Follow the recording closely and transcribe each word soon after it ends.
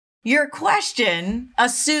Your question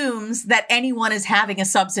assumes that anyone is having a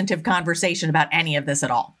substantive conversation about any of this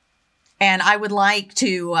at all. And I would like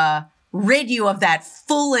to rid you of that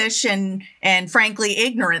foolish and frankly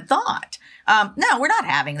ignorant thought. No, we're not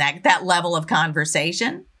having that level of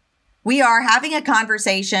conversation. We are having a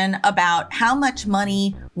conversation about how much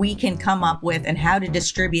money we can come up with and how to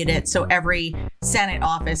distribute it so every Senate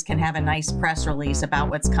office can have a nice press release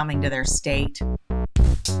about what's coming to their state.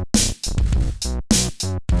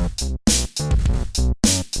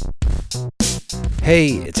 Hey,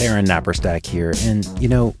 it's Aaron Napperstack here, and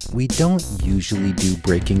we don't usually do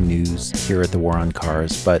breaking news here at the War on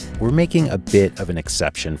Cars, but we're making a bit of an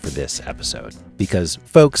exception for this episode because,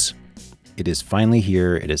 folks, it is finally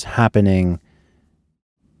here, it is happening.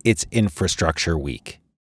 It's Infrastructure Week.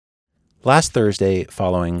 Last Thursday,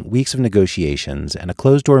 following weeks of negotiations and a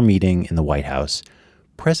closed-door meeting in the White House,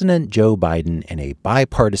 President Joe Biden and a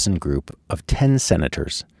bipartisan group of 10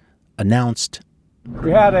 senators announced,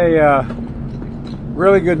 "We had a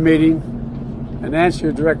really good meeting, and to answer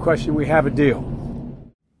your direct question, we have a deal."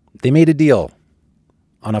 They made a deal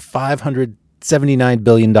on a $579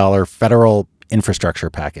 billion federal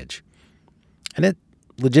infrastructure package. And it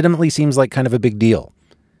legitimately seems like kind of a big deal.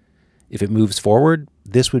 If it moves forward,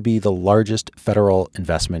 this would be the largest federal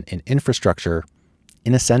investment in infrastructure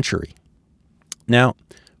in a century. Now,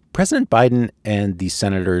 President Biden and the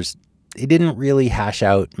senators, they didn't really hash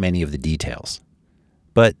out many of the details,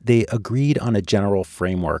 but they agreed on a general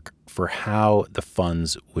framework for how the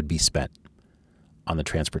funds would be spent. On the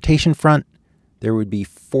transportation front, there would be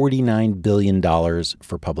 $49 billion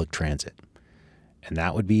for public transit. And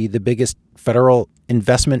that would be the biggest federal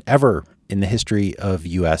investment ever in the history of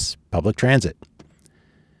U.S. public transit.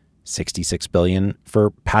 $66 billion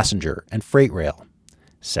for passenger and freight rail,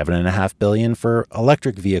 $7.5 billion for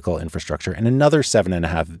electric vehicle infrastructure, and another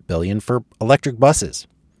 $7.5 billion for electric buses.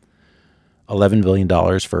 $11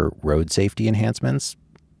 billion for road safety enhancements,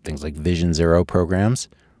 things like Vision Zero programs.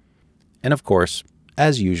 And of course,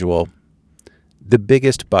 as usual, the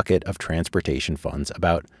biggest bucket of transportation funds,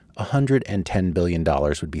 about $110 billion,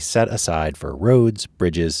 would be set aside for roads,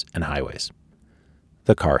 bridges, and highways.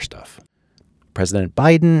 The car stuff. President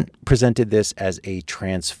Biden presented this as a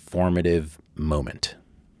transformative moment.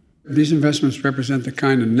 These investments represent the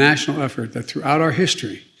kind of national effort that throughout our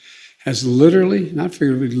history has literally, not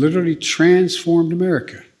figuratively, literally transformed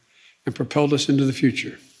America and propelled us into the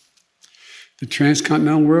future. The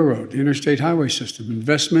Transcontinental Railroad, the Interstate Highway System,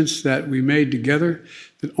 investments that we made together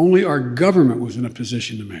that only our government was in a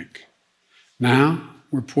position to make. Now,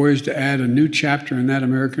 we're poised to add a new chapter in that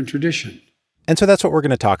American tradition. And so that's what we're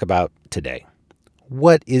going to talk about today.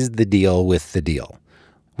 What is the deal with the deal?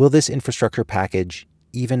 Will this infrastructure package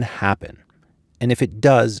even happen? And if it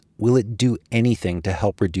does, will it do anything to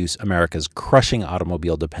help reduce America's crushing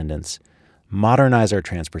automobile dependence, modernize our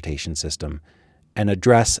transportation system, and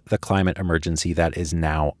address the climate emergency that is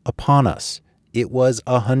now upon us? It was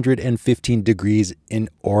 115 degrees in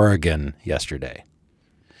Oregon yesterday.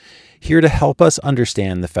 Here to help us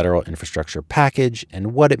understand the federal infrastructure package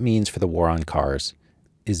and what it means for the war on cars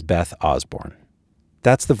is Beth Osborne.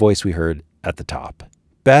 That's the voice we heard at the top.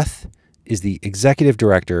 Beth is the executive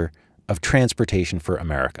director of Transportation for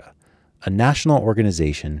America, a national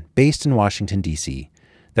organization based in Washington, D.C.,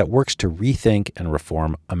 that works to rethink and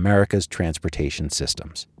reform America's transportation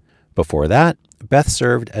systems. Before that, Beth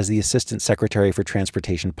served as the Assistant Secretary for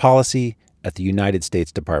Transportation Policy at the United States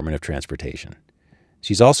Department of Transportation.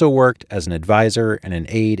 She's also worked as an advisor and an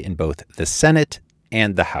aide in both the Senate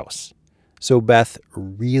and the House. So Beth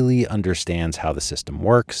really understands how the system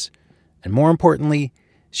works, and more importantly,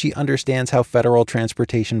 she understands how federal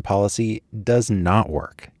transportation policy does not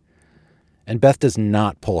work. And Beth does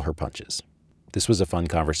not pull her punches. This was a fun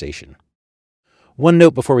conversation. One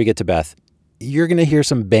note before we get to Beth, you're going to hear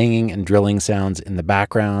some banging and drilling sounds in the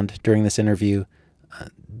background during this interview.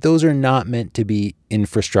 Those are not meant to be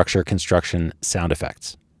infrastructure construction sound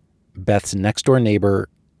effects. Beth's next door neighbor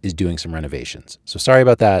is doing some renovations. So sorry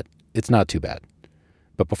about that. It's not too bad.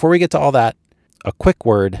 But before we get to all that, a quick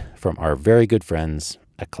word from our very good friends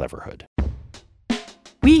at Cleverhood.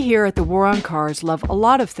 We here at the War on Cars love a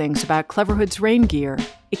lot of things about Cleverhood's rain gear.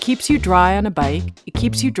 It keeps you dry on a bike, it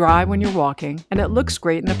keeps you dry when you're walking, and it looks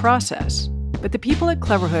great in the process. But the people at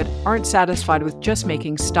Cleverhood aren't satisfied with just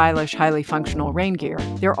making stylish, highly functional rain gear.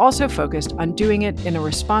 They're also focused on doing it in a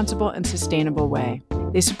responsible and sustainable way.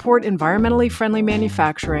 They support environmentally friendly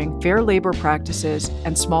manufacturing, fair labor practices,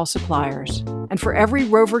 and small suppliers. And for every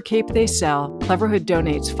Rover cape they sell, Cleverhood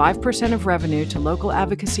donates 5% of revenue to local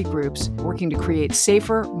advocacy groups working to create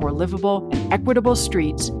safer, more livable, and equitable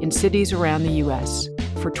streets in cities around the U.S.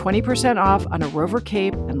 For 20% off on a Rover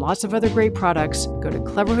cape and lots of other great products, go to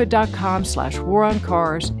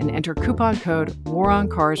cleverhood.com/waroncars and enter coupon code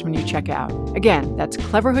WARONCARS when you check out. Again, that's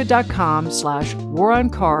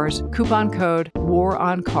cleverhood.com/waroncars, coupon code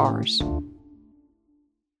WARONCARS.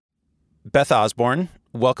 Beth Osborne,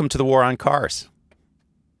 welcome to the War on Cars.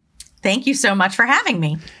 Thank you so much for having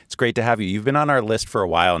me. It's great to have you. You've been on our list for a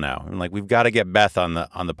while now. I'm like, we've got to get Beth on the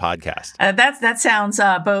podcast. That sounds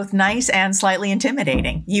both nice and slightly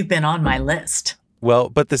intimidating. You've been on my list. Well,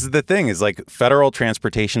 but this is the thing is like federal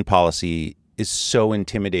transportation policy is so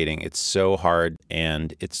intimidating. It's so hard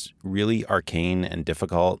and it's really arcane and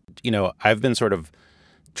difficult. You know, I've been sort of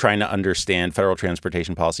trying to understand federal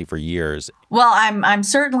transportation policy for years. Well, I'm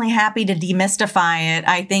certainly happy to demystify it.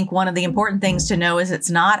 I think one of the important things to know is it's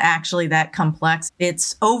not actually that complex.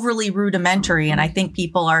 It's overly rudimentary, and I think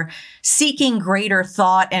people are seeking greater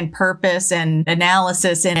thought and purpose and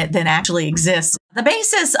analysis in it than actually exists. The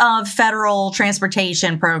basis of federal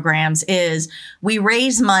transportation programs is we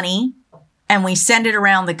raise money and we send it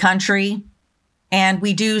around the country, and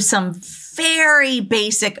we do some very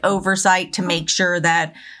basic oversight to make sure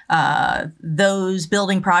that those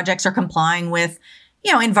building projects are complying with,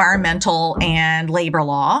 you know, environmental and labor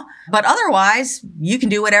law. But otherwise, you can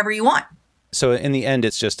do whatever you want. So in the end,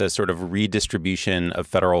 it's just a sort of redistribution of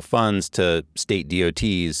federal funds to state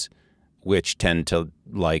DOTs, which tend to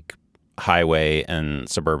like highway and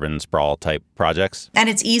suburban sprawl type projects. And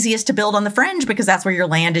it's easiest to build on the fringe because that's where your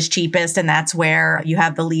land is cheapest and that's where you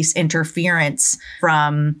have the least interference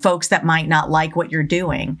from folks that might not like what you're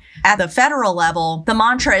doing. At the federal level, the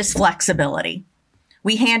mantra is flexibility.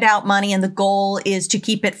 We hand out money and the goal is to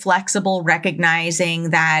keep it flexible,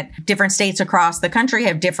 recognizing that different states across the country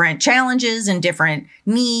have different challenges and different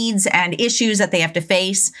needs and issues that they have to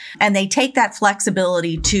face. And they take that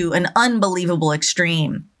flexibility to an unbelievable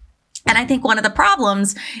extreme. And I think one of the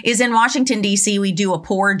problems is in Washington, D.C., we do a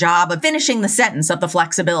poor job of finishing the sentence of the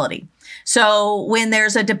flexibility. So when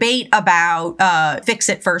there's a debate about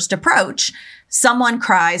fix-it-first approach, someone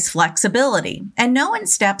cries flexibility. And no one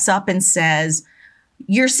steps up and says,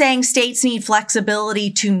 you're saying states need flexibility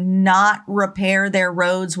to not repair their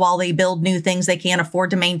roads while they build new things they can't afford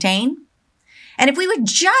to maintain? And if we would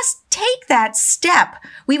just take that step,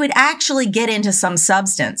 we would actually get into some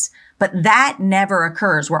substance. But that never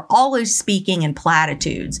occurs. We're always speaking in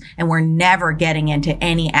platitudes, and we're never getting into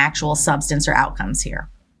any actual substance or outcomes here.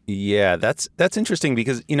 Yeah, that's interesting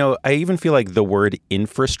because, you know, I even feel like the word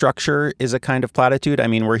infrastructure is a kind of platitude. I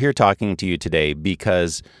mean, we're here talking to you today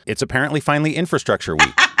because it's apparently finally infrastructure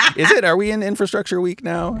week. Is it? Are we in infrastructure week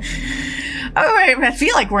now? Oh, I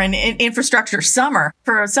feel like we're in infrastructure summer.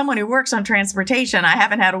 For someone who works on transportation, I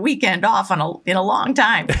haven't had a weekend off in a long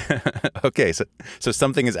time. Okay, so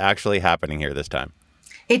something is actually happening here this time.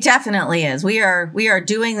 It definitely is. We are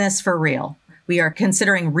doing this for real. We are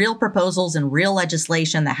considering real proposals and real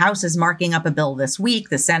legislation. The House is marking up a bill this week.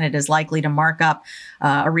 The Senate is likely to mark up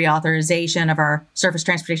a reauthorization of our surface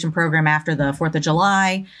transportation program after the 4th of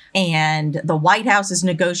July. And the White House is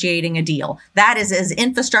negotiating a deal. That is as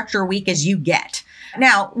infrastructure week as you get.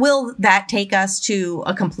 Now, will that take us to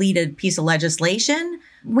a completed piece of legislation?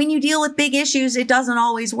 When you deal with big issues, it doesn't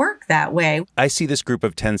always work that way. I see this group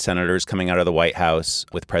of 10 senators coming out of the White House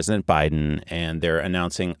with President Biden, and they're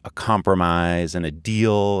announcing a compromise and a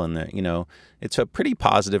deal. And, you know, it's a pretty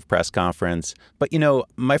positive press conference. But, you know,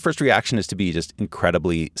 my first reaction is to be just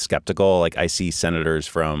incredibly skeptical. Like I see senators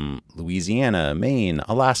from Louisiana, Maine,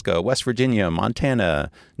 Alaska, West Virginia,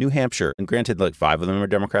 Montana, New Hampshire. And granted, like 5 of them are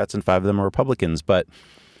Democrats and 5 of them are Republicans. But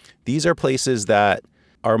these are places that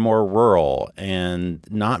are more rural and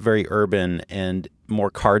not very urban and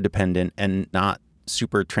more car dependent and not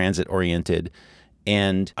super transit oriented.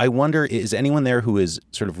 And I wonder, is anyone there who is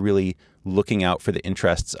sort of really looking out for the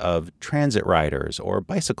interests of transit riders or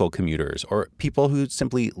bicycle commuters or people who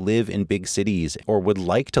simply live in big cities or would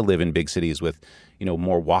like to live in big cities with, you know,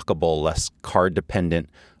 more walkable, less car dependent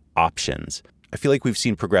options? I feel like we've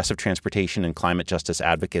seen progressive transportation and climate justice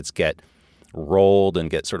advocates get rolled and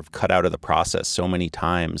get sort of cut out of the process so many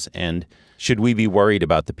times. And should we be worried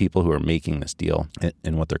about the people who are making this deal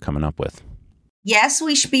and what they're coming up with? Yes,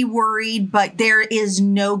 we should be worried, but there is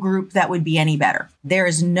no group that would be any better. There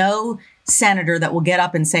is no senator that will get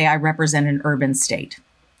up and say, I represent an urban state.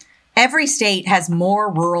 Every state has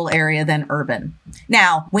more rural area than urban.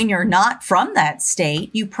 Now, when you're not from that state,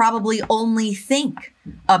 you probably only think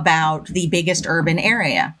about the biggest urban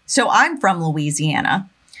area. So I'm from Louisiana.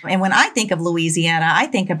 And when I think of Louisiana, I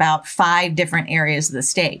think about 5 different areas of the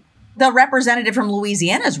state. The representative from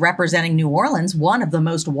Louisiana is representing New Orleans, one of the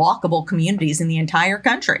most walkable communities in the entire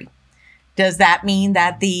country. Does that mean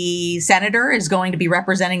that the senator is going to be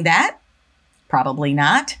representing that? Probably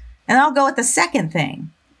not. And I'll go with the second thing.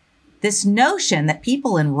 This notion that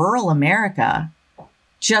people in rural America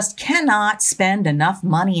just cannot spend enough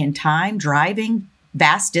money and time driving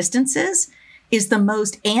vast distances is the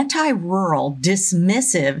most anti-rural,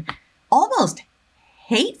 dismissive, almost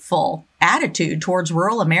hateful attitude towards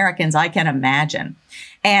rural Americans I can imagine.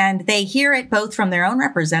 And they hear it both from their own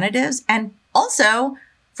representatives and also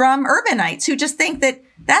from urbanites who just think that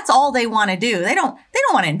that's all they want to do. They don't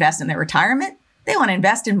want to invest in their retirement. They want to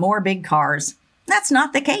invest in more big cars. That's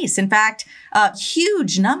not the case. In fact, a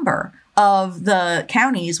huge number of the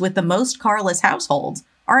counties with the most carless households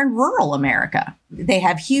are in rural America. They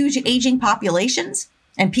have huge aging populations,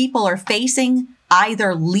 and people are facing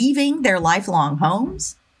either leaving their lifelong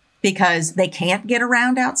homes because they can't get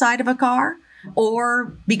around outside of a car,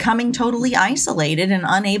 or becoming totally isolated and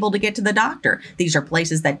unable to get to the doctor. These are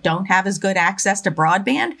places that don't have as good access to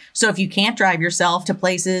broadband. So if you can't drive yourself to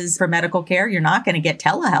places for medical care, you're not going to get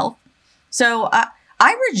telehealth. So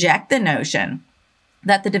I reject the notion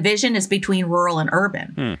that the division is between rural and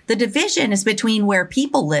urban. The division is between where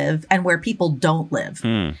people live and where people don't live.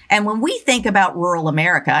 And when we think about rural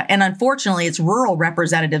America, and unfortunately it's rural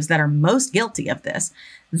representatives that are most guilty of this,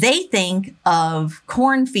 they think of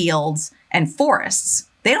cornfields and forests.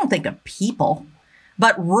 They don't think of people.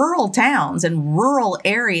 But rural towns and rural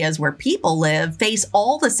areas where people live face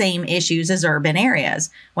all the same issues as urban areas.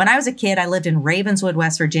 When I was a kid, I lived in Ravenswood,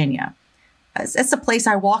 West Virginia. It's a place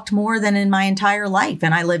I walked more than in my entire life.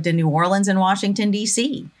 And I lived in New Orleans and Washington,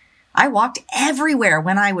 D.C. I walked everywhere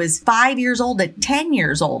when I was 5 years old to 10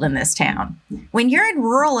 years old in this town. When you're in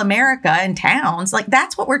rural America and towns, like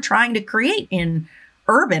that's what we're trying to create in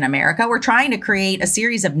urban America. We're trying to create a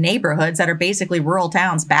series of neighborhoods that are basically rural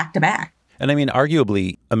towns back to back. And I mean,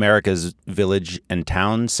 arguably, America's village and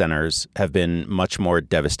town centers have been much more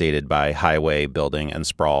devastated by highway building and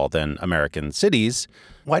sprawl than American cities.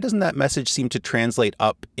 Why doesn't that message seem to translate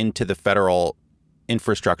up into the federal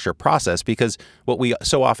infrastructure process? Because what we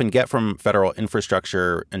so often get from federal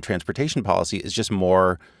infrastructure and transportation policy is just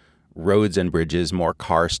more roads and bridges, more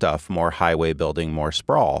car stuff, more highway building, more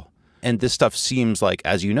sprawl. And this stuff seems like,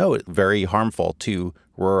 as you know, very harmful to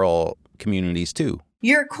rural communities too.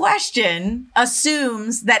 Your question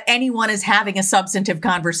assumes that anyone is having a substantive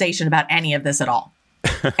conversation about any of this at all.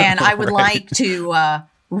 And I would like to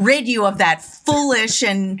rid you of that foolish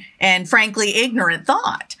and frankly ignorant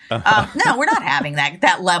thought. No, we're not having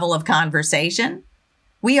that level of conversation.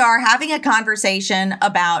 We are having a conversation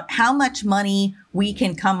about how much money we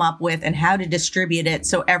can come up with and how to distribute it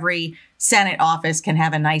so every Senate office can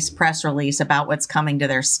have a nice press release about what's coming to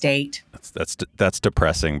their state. That's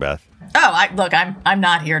depressing, Beth. Oh, look, I'm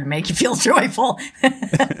not here to make you feel joyful.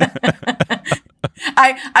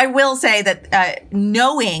 I will say that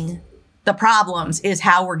knowing the problems is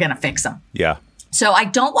how we're going to fix them. Yeah. So I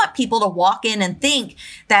don't want people to walk in and think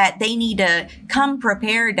that they need to come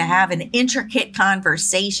prepared to have an intricate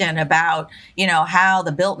conversation about, how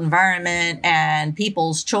the built environment and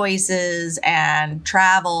people's choices and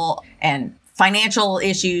travel and financial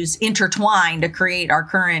issues intertwine to create our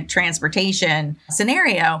current transportation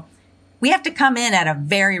scenario. We have to come in at a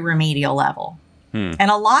very remedial level.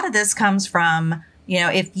 And a lot of this comes from,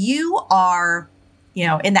 if you are,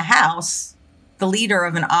 in the House, the leader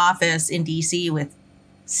of an office in D.C. with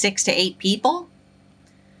 6 to 8 people,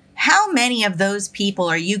 how many of those people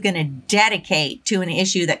are you going to dedicate to an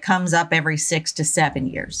issue that comes up every 6 to 7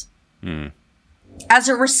 years? As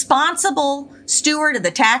a responsible steward of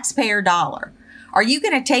the taxpayer dollar, are you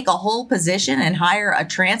going to take a whole position and hire a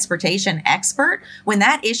transportation expert when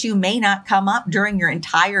that issue may not come up during your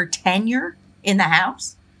entire tenure in the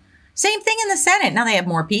House? Same thing in the Senate. Now they have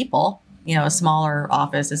more people. A smaller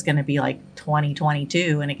office is going to be like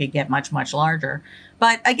 2022 and it could get much, much larger.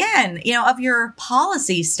 But again, of your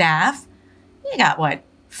policy staff, you got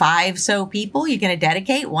 5 so people you're going to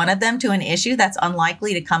dedicate one of them to an issue that's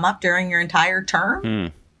unlikely to come up during your entire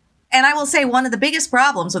term. And I will say one of the biggest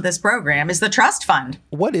problems with this program is the trust fund.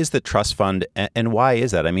 What is the trust fund and why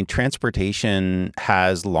is that? I mean, transportation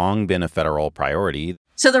has long been a federal priority.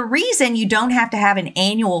 So the reason you don't have to have an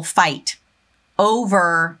annual fight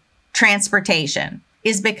over transportation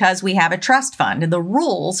is because we have a trust fund. And the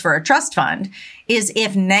rules for a trust fund is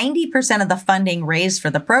if 90% of the funding raised for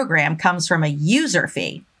the program comes from a user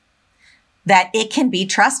fee, that it can be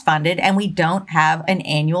trust funded and we don't have an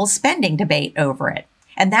annual spending debate over it.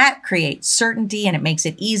 And that creates certainty and it makes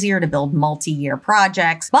it easier to build multi-year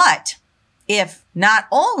projects. But if not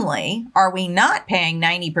only are we not paying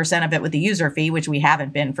 90% of it with the user fee, which we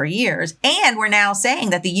haven't been for years, and we're now saying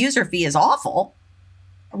that the user fee is awful,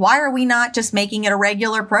 Why are we not just making it a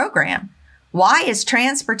regular program? Why is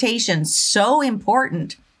transportation so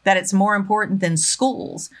important that it's more important than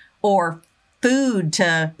schools or food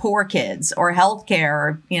to poor kids or healthcare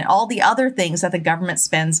or all the other things that the government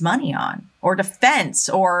spends money on, or defense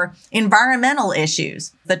or environmental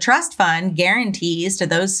issues? The trust fund guarantees to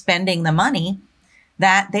those spending the money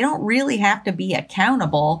that they don't really have to be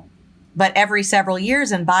accountable, but every several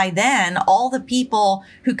years. And by then, all the people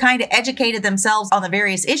who kind of educated themselves on the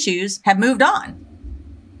various issues have moved on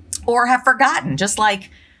or have forgotten. Just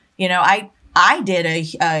like, I did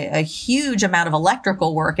a huge amount of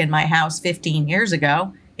electrical work in my house 15 years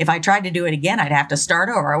ago. If I tried to do it again, I'd have to start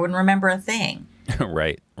over. I wouldn't remember a thing.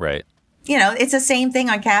 Right. It's the same thing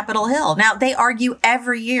on Capitol Hill. Now, they argue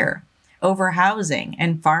every year over housing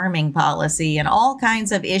and farming policy and all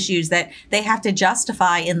kinds of issues that they have to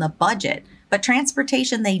justify in the budget. But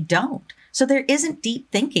transportation, they don't. So there isn't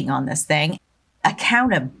deep thinking on this thing.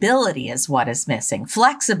 Accountability is what is missing.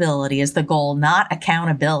 Flexibility is the goal, not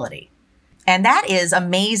accountability. And that is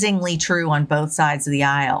amazingly true on both sides of the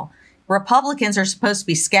aisle. Republicans are supposed to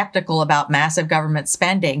be skeptical about massive government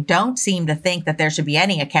spending, don't seem to think that there should be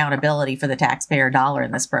any accountability for the taxpayer dollar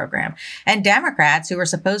in this program. And Democrats, who are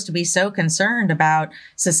supposed to be so concerned about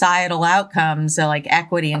societal outcomes like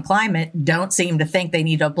equity and climate, don't seem to think they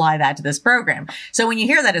need to apply that to this program. So when you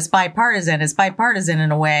hear that it's bipartisan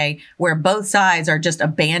in a way where both sides are just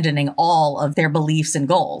abandoning all of their beliefs and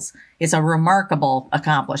goals. It's a remarkable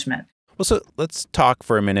accomplishment. Well, so let's talk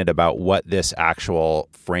for a minute about what this actual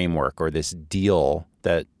framework or this deal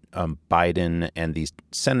that Biden and these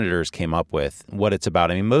senators came up with, what it's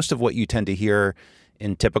about. I mean, most of what you tend to hear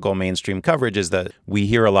in typical mainstream coverage is that we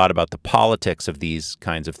hear a lot about the politics of these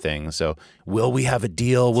kinds of things. So will we have a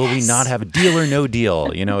deal? Will we not have a deal or no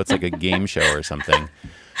deal? It's like a game show or something.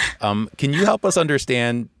 Can you help us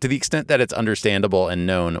understand, to the extent that it's understandable and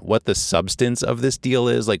known, what the substance of this deal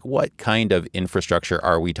is? Like, what kind of infrastructure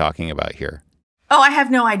are we talking about here? Oh, I have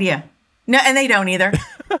no idea. No, and they don't either.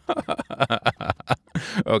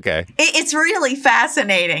 Okay. It's really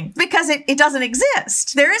fascinating because it doesn't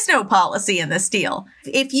exist. There is no policy in this deal.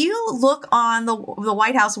 If you look on the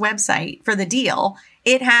White House website for the deal,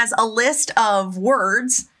 it has a list of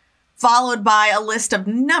words followed by a list of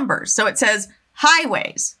numbers. So it says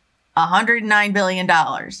highways, $109 billion.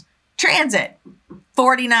 Transit,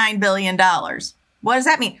 $49 billion. What does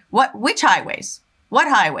that mean? Which highways? What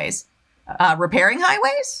highways? Repairing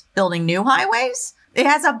highways? Building new highways? It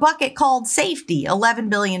has a bucket called safety, $11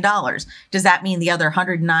 billion. Does that mean the other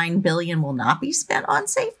 $109 billion will not be spent on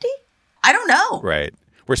safety? I don't know. Right.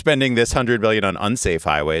 We're spending this $100 billion on unsafe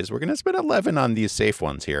highways. We're going to spend 11 on these safe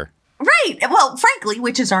ones here. Right. Well, frankly,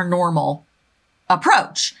 which is our normal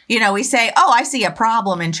approach. We say, oh, I see a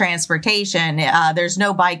problem in transportation. There's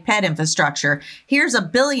no bike ped infrastructure. Here's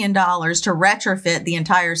 $1 billion to retrofit the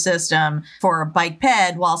entire system for bike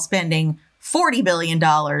ped while spending $40 billion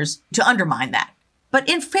to undermine that. But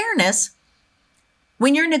in fairness,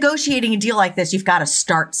 when you're negotiating a deal like this, you've got to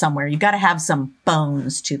start somewhere. You've got to have some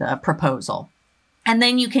bones to the proposal. And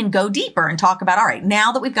then you can go deeper and talk about, all right,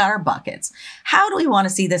 now that we've got our buckets, how do we want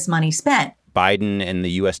to see this money spent? Biden and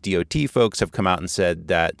the US DOT folks have come out and said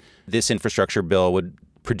that this infrastructure bill would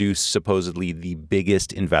produce supposedly the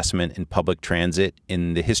biggest investment in public transit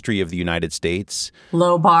in the history of the United States.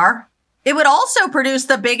 Low bar. It would also produce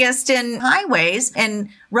the biggest in highways and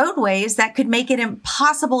roadways that could make it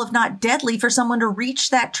impossible, if not deadly, for someone to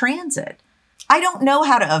reach that transit. I don't know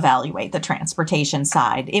how to evaluate the transportation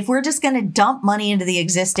side. If we're just going to dump money into the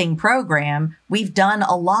existing program, we've done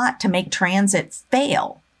a lot to make transit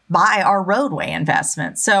fail by our roadway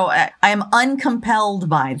investments. So I am uncompelled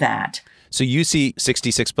by that. So you see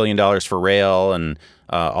 $66 billion for rail and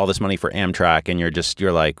all this money for Amtrak, and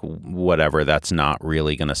you're like, whatever, that's not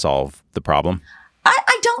really going to solve the problem?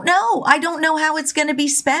 I don't know. I don't know how it's going to be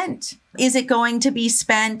spent. Is it going to be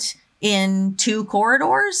spent in 2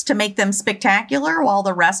 corridors to make them spectacular while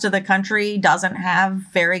the rest of the country doesn't have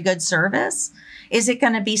very good service? Is it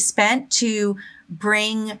going to be spent to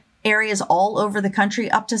bring areas all over the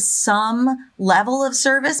country up to some level of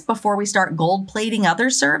service before we start gold plating other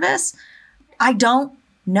service? I don't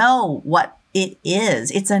know what it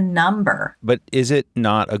is. It's a number. But is it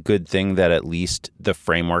not a good thing that at least the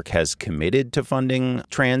framework has committed to funding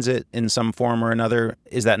transit in some form or another?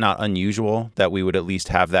 Is that not unusual that we would at least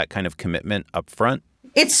have that kind of commitment up front?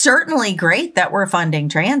 It's certainly great that we're funding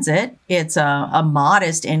transit. It's a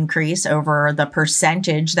modest increase over the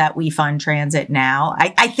percentage that we fund transit now.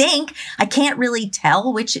 I think I can't really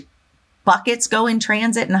tell which buckets go in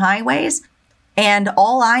transit and highways. And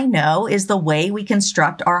all I know is the way we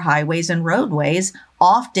construct our highways and roadways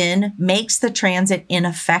often makes the transit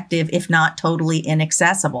ineffective, if not totally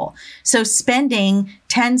inaccessible. So spending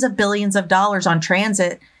tens of billions of dollars on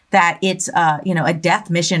transit that it's a death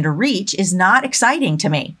mission to reach is not exciting to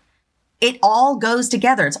me. It all goes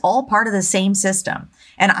together. It's all part of the same system.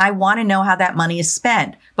 And I want to know how that money is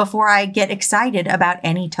spent before I get excited about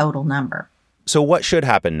any total number. So what should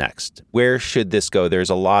happen next? Where should this go?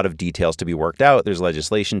 There's a lot of details to be worked out. There's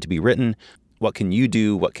legislation to be written. What can you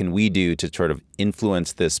do? What can we do to sort of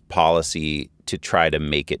influence this policy to try to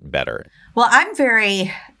make it better? Well, I'm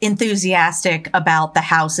very enthusiastic about the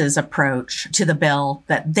House's approach to the bill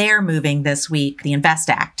that they're moving this week, the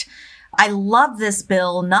INVEST Act. I love this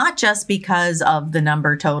bill, not just because of the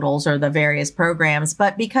number totals or the various programs,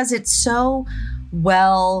 but because it's so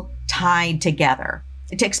well tied together.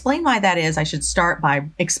 To explain why that is, I should start by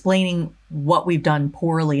explaining what we've done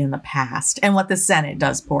poorly in the past and what the Senate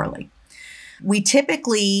does poorly. We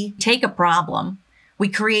typically take a problem, we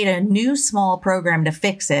create a new small program to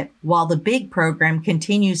fix it, while the big program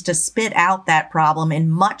continues to spit out that problem in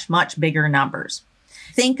much, much bigger numbers.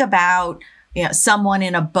 Think about someone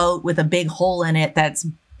in a boat with a big hole in it that's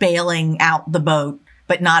bailing out the boat,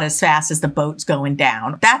 but not as fast as the boat's going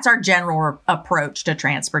down. That's our general approach to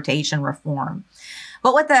transportation reform.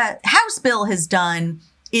 But what the House bill has done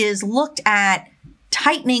is looked at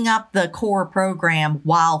tightening up the core program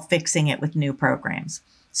while fixing it with new programs.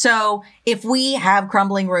 So if we have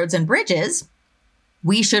crumbling roads and bridges,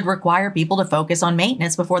 we should require people to focus on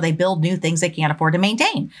maintenance before they build new things they can't afford to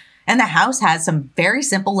maintain. And the House has some very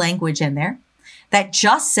simple language in there that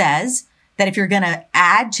just says that if you're going to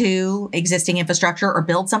add to existing infrastructure or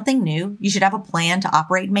build something new, you should have a plan to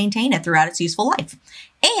operate and maintain it throughout its useful life.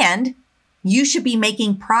 And you should be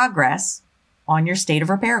making progress on your state of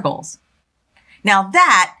repair goals. Now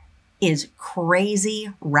that is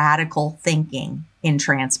crazy radical thinking in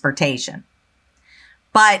transportation.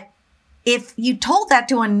 But if you told that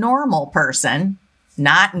to a normal person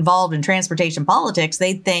not involved in transportation politics,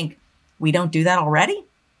 they'd think, we don't do that already?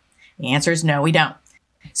 The answer is no, we don't.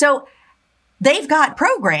 So they've got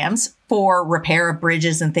programs for repair of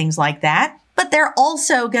bridges and things like that, but they're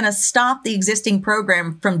also going to stop the existing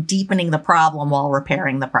program from deepening the problem while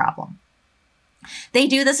repairing the problem. They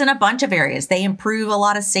do this in a bunch of areas. They improve a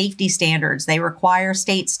lot of safety standards. They require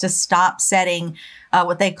states to stop setting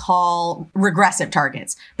what they call regressive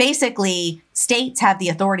targets. Basically, states have the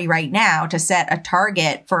authority right now to set a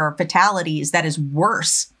target for fatalities that is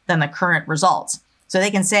worse than the current results. So they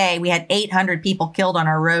can say we had 800 people killed on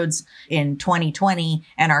our roads in 2020,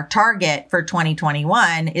 and our target for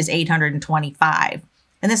 2021 is 825.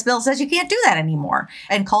 And this bill says you can't do that anymore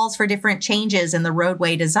and calls for different changes in the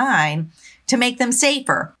roadway design to make them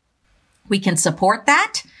safer. We can support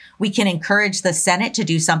that. We can encourage the Senate to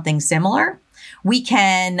do something similar. We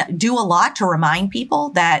can do a lot to remind people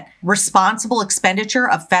that responsible expenditure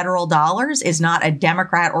of federal dollars is not a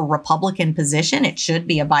Democrat or Republican position. It should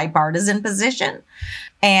be a bipartisan position.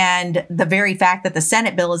 And the very fact that the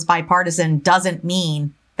Senate bill is bipartisan doesn't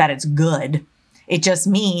mean that it's good. It just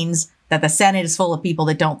means that the Senate is full of people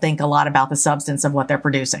that don't think a lot about the substance of what they're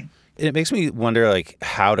producing. It makes me wonder,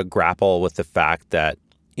 how to grapple with the fact that,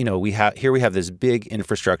 we have this big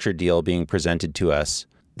infrastructure deal being presented to us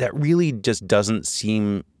that really just doesn't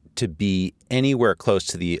seem to be anywhere close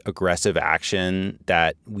to the aggressive action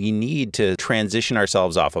that we need to transition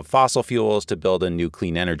ourselves off of fossil fuels, to build a new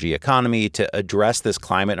clean energy economy, to address this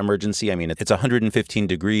climate emergency. I mean, it's 115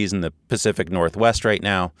 degrees in the Pacific Northwest right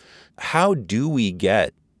now. How do we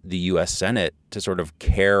get the U.S. Senate to sort of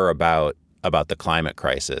care about the climate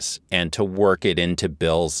crisis and to work it into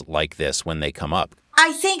bills like this when they come up?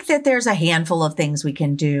 I think that there's a handful of things we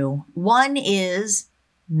can do. One is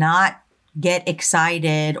not get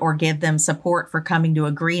excited or give them support for coming to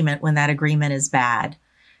agreement when that agreement is bad.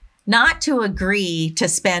 Not to agree to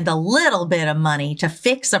spend a little bit of money to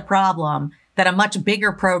fix a problem that a much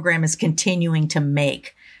bigger program is continuing to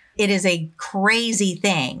make. It is a crazy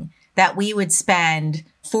thing that we would spend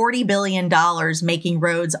 $40 billion making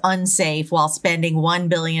roads unsafe while spending $1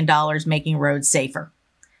 billion making roads safer.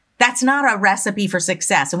 That's not a recipe for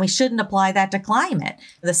success, and we shouldn't apply that to climate.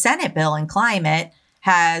 The Senate bill in climate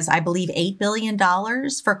has, I believe, $8 billion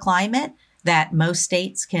for climate that most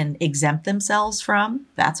states can exempt themselves from.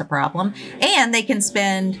 That's a problem. And they can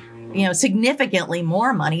spend, significantly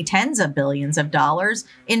more money, tens of billions of dollars,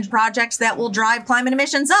 in projects that will drive climate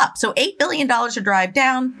emissions up. So $8 billion to drive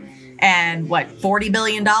down and $40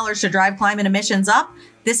 billion to drive climate emissions up.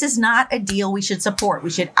 This is not a deal we should support.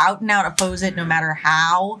 We should out and out oppose it no matter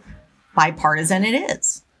how bipartisan it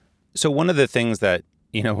is. So one of the things that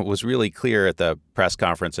was really clear at the press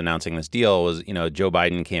conference announcing this deal was, Joe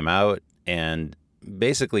Biden came out and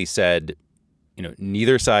basically said,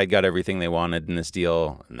 neither side got everything they wanted in this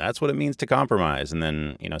deal, and that's what it means to compromise. And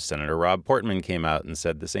then, Senator Rob Portman came out and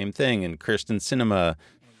said the same thing, and Kyrsten Sinema.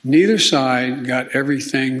 Neither side got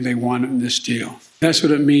everything they wanted in this deal. That's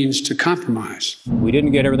what it means to compromise. We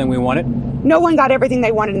didn't get everything we wanted. No one got everything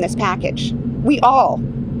they wanted in this package. We all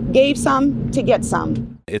gave some to get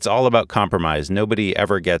some. It's all about compromise. Nobody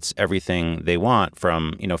ever gets everything they want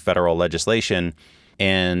from, federal legislation.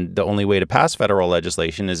 And the only way to pass federal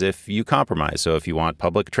legislation is if you compromise. So if you want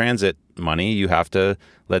public transit money, you have to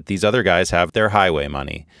let these other guys have their highway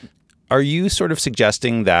money. Are you sort of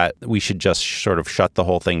suggesting that we should just sort of shut the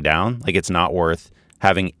whole thing down? Like it's not worth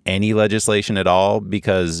having any legislation at all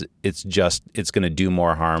because it's going to do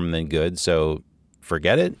more harm than good. So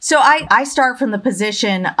forget it? So I start from the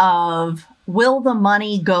position of, will the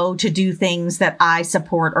money go to do things that I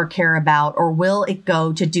support or care about, or will it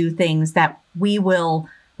go to do things that we will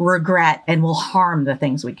regret and will harm the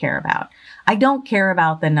things we care about? I don't care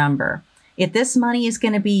about the number. If this money is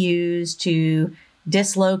going to be used to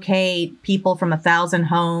dislocate people from 1,000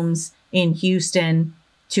 homes in Houston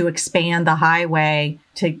to expand the highway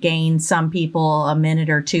to gain some people a minute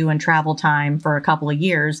or two in travel time for a couple of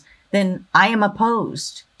years, then I am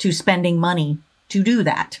opposed to spending money to do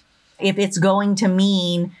that. If it's going to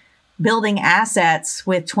mean building assets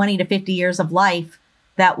with 20 to 50 years of life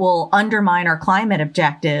that will undermine our climate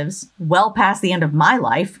objectives well past the end of my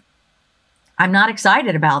life, I'm not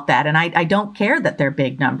excited about that. And I don't care that they're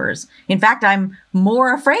big numbers. In fact, I'm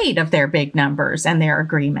more afraid of their big numbers and their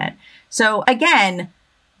agreement. So again,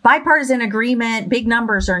 bipartisan agreement, big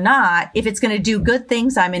numbers or not, if it's going to do good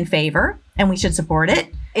things, I'm in favor and we should support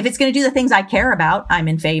it. If it's going to do the things I care about, I'm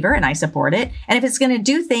in favor and I support it. And if it's going to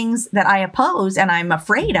do things that I oppose and I'm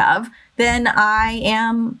afraid of, then I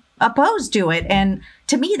am opposed to it. And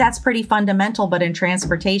to me, that's pretty fundamental. But in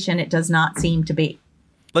transportation, it does not seem to be.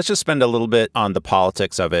 Let's just spend a little bit on the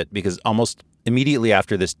politics of it, because almost immediately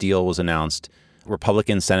after this deal was announced,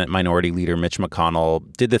 Republican Senate Minority Leader Mitch McConnell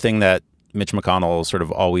did the thing that Mitch McConnell sort of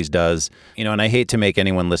always does. And I hate to make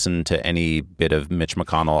anyone listen to any bit of Mitch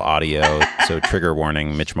McConnell audio, so trigger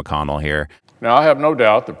warning, Mitch McConnell here. Now, I have no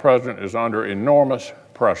doubt the president is under enormous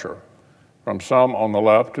pressure from some on the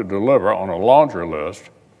left to deliver on a laundry list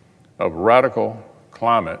of radical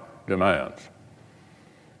climate demands.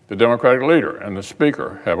 The Democratic leader and the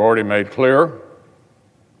speaker have already made clear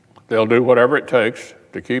they'll do whatever it takes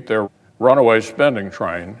to keep their runaway spending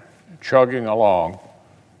train chugging along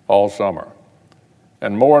all summer.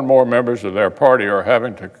 And more members of their party are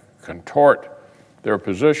having to contort their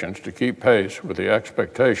positions to keep pace with the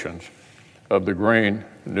expectations of the Green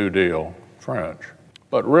New Deal tranche.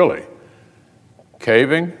 But really,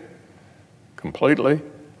 caving completely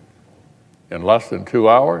in less than 2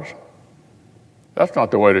 hours, that's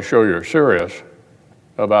not the way to show you're serious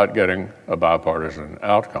about getting a bipartisan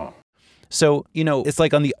outcome. So, it's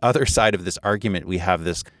like on the other side of this argument, we have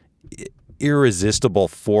this irresistible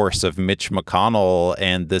force of Mitch McConnell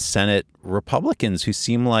and the Senate Republicans who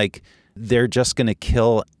seem like they're just going to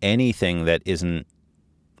kill anything that isn't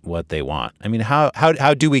what they want. I mean, how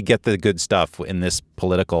do we get the good stuff in this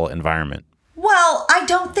political environment? Well, I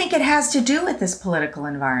don't think it has to do with this political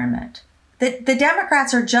environment. The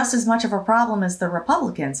Democrats are just as much of a problem as the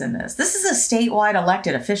Republicans in this. This is a statewide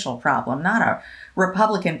elected official problem, not a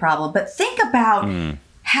Republican problem. But think about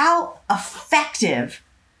how effective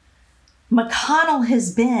McConnell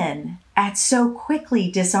has been at so quickly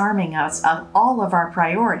disarming us of all of our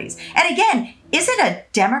priorities. And again, is it a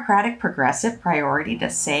Democratic progressive priority to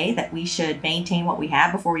say that we should maintain what we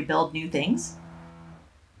have before we build new things?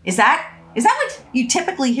 Is that what you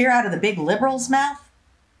typically hear out of the big liberals' mouth?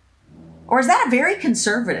 Or is that a very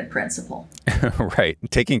conservative principle? Right.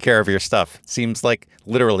 Taking care of your stuff seems like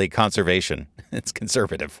literally conservation. It's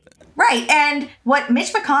conservative. Right. And what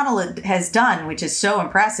Mitch McConnell has done, which is so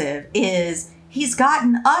impressive, is he's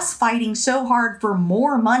gotten us fighting so hard for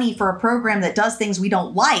more money for a program that does things we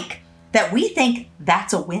don't like that we think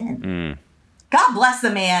that's a win. God bless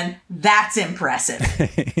the man. That's impressive.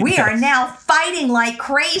 We are now fighting like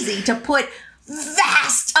crazy to put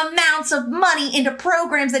vast amounts of money into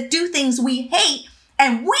programs that do things we hate,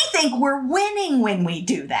 and we think we're winning when we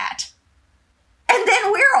do that. And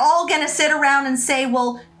then we're all going to sit around and say,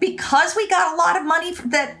 well, because we got a lot of money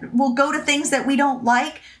that will go to things that we don't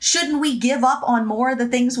like, shouldn't we give up on more of the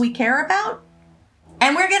things we care about?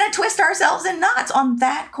 And we're going to twist ourselves in knots on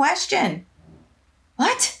that question.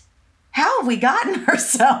 What? How have we gotten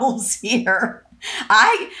ourselves here?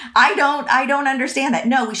 I don't understand that.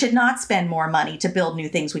 No, we should not spend more money to build new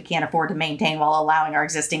things we can't afford to maintain while allowing our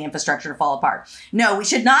existing infrastructure to fall apart. No, we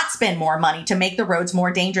should not spend more money to make the roads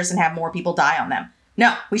more dangerous and have more people die on them.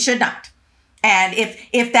 No, we should not. And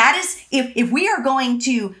if we are going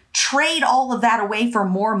to trade all of that away for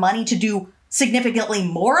more money to do significantly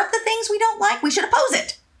more of the things we don't like, we should oppose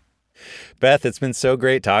it. Beth, it's been so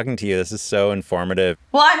great talking to you. This is so informative.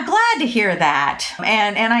 Well, I'm glad to hear that.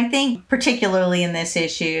 And I think particularly in this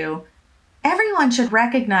issue, everyone should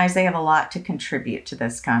recognize they have a lot to contribute to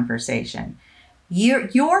this conversation.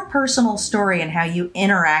 Your personal story and how you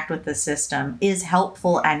interact with the system is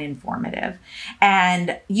helpful and informative.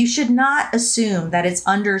 And you should not assume that it's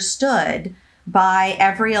understood by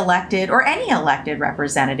every elected or any elected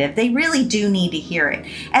representative. They really do need to hear it.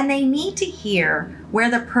 And they need to hear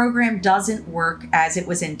where the program doesn't work as it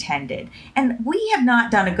was intended. And we have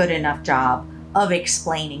not done a good enough job of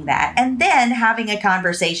explaining that and then having a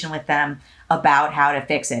conversation with them about how to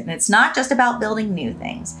fix it. And it's not just about building new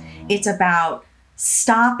things. It's about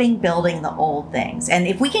stopping building the old things. And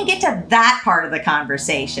if we can get to that part of the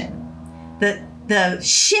conversation, the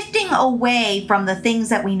shifting away from the things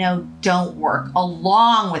that we know don't work,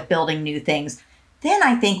 along with building new things, then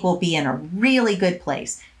I think we'll be in a really good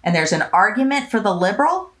place. And there's an argument for the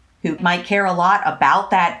liberal who might care a lot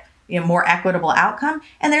about that more equitable outcome.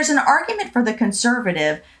 And there's an argument for the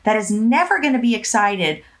conservative that is never going to be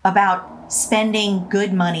excited about spending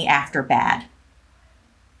good money after bad.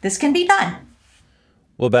 This can be done.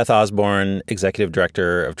 Well, Beth Osborne, Executive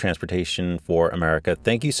Director of Transportation for America,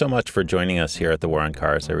 thank you so much for joining us here at the War on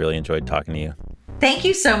Cars. I really enjoyed talking to you. Thank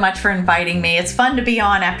you so much for inviting me. It's fun to be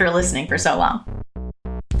on after listening for so long.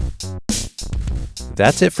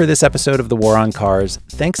 That's it for this episode of The War on Cars.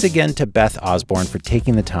 Thanks again to Beth Osborne for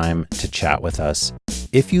taking the time to chat with us.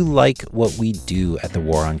 If you like what we do at The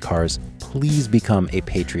War on Cars, please become a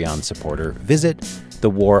Patreon supporter. Visit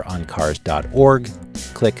thewaroncars.org,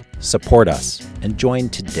 click Support Us, and join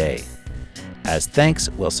today. As thanks,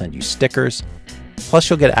 we'll send you stickers. Plus,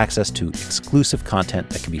 you'll get access to exclusive content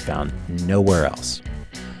that can be found nowhere else.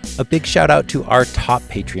 A big shout out to our top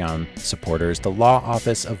Patreon supporters, the Law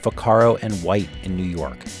Office of Vaccaro and White in New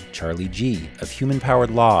York, Charlie G. of Human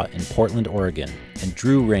Powered Law in Portland, Oregon, and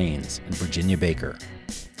Drew Rains and Virginia Baker.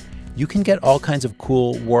 You can get all kinds of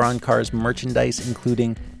cool War on Cars merchandise,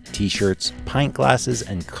 including t-shirts, pint glasses,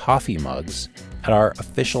 and coffee mugs at our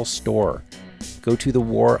official store. Go to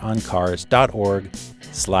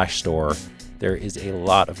thewaroncars.org/store. There is a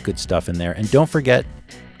lot of good stuff in there. And don't forget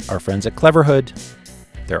our friends at Cleverhood.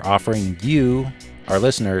 They're offering you, our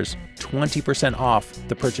listeners, 20% off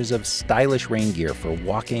the purchase of stylish rain gear for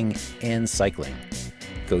walking and cycling.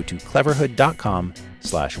 Go to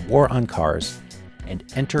cleverhood.com/waroncars and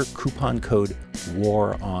enter coupon code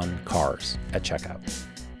WARONCARS at checkout.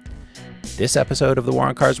 This episode of The War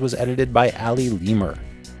on Cars was edited by Ali Lemer.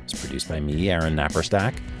 It's produced by me, Aaron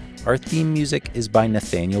Napperstack. Our theme music is by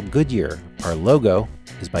Nathaniel Goodyear. Our logo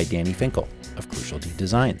is by Danny Finkel of Crucialty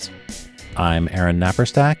Designs. I'm Aaron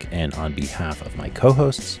Napperstack, and on behalf of my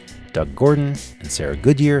co-hosts, Doug Gordon and Sarah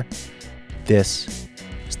Goodyear, this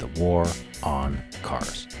is The War on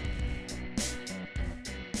Cars.